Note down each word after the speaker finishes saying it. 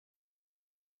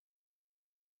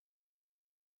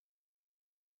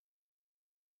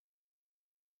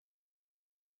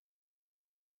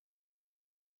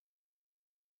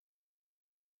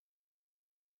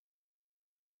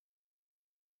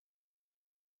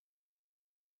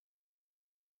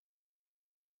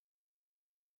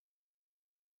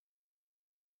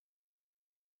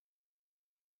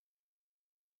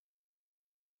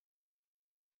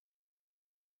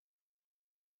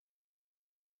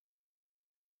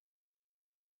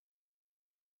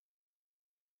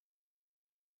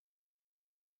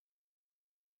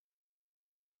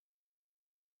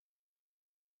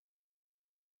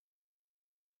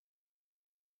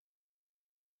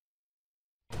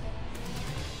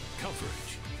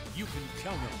coverage you can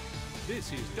count on.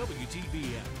 This is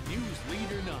WTVM News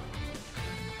Leader 9.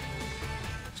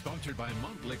 Sponsored by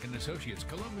Montlick & Associates,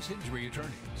 Columbus Injury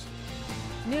Attorneys.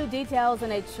 New details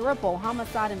in a triple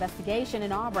homicide investigation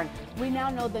in Auburn. We now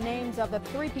know the names of the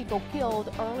 3 people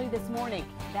killed early this morning.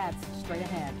 That's straight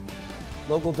ahead.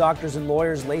 Local doctors and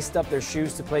lawyers laced up their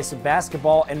shoes to play some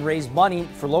basketball and raise money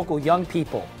for local young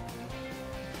people.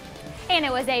 And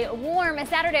it was a warm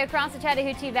Saturday across the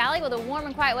Chattahoochee Valley with a warm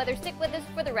and quiet weather. Stick with us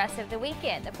for the rest of the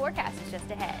weekend. The forecast is just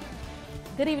ahead.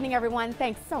 Good evening, everyone.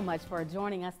 Thanks so much for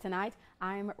joining us tonight.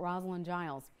 I'm Rosalind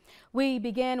Giles. We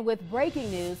begin with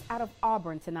breaking news out of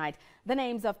Auburn tonight. The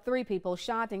names of 3 people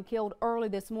shot and killed early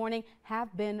this morning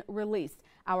have been released.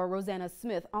 Our Rosanna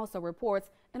Smith also reports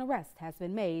an arrest has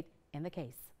been made in the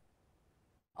case.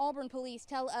 Auburn police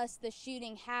tell us the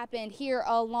shooting happened here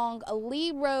along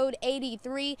Lee Road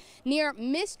 83 near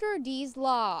Mr. D's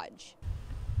Lodge.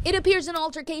 It appears an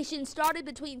altercation started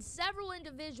between several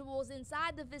individuals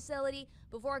inside the facility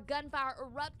before gunfire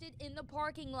erupted in the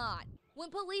parking lot. When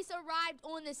police arrived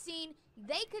on the scene,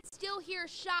 they could still hear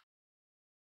shots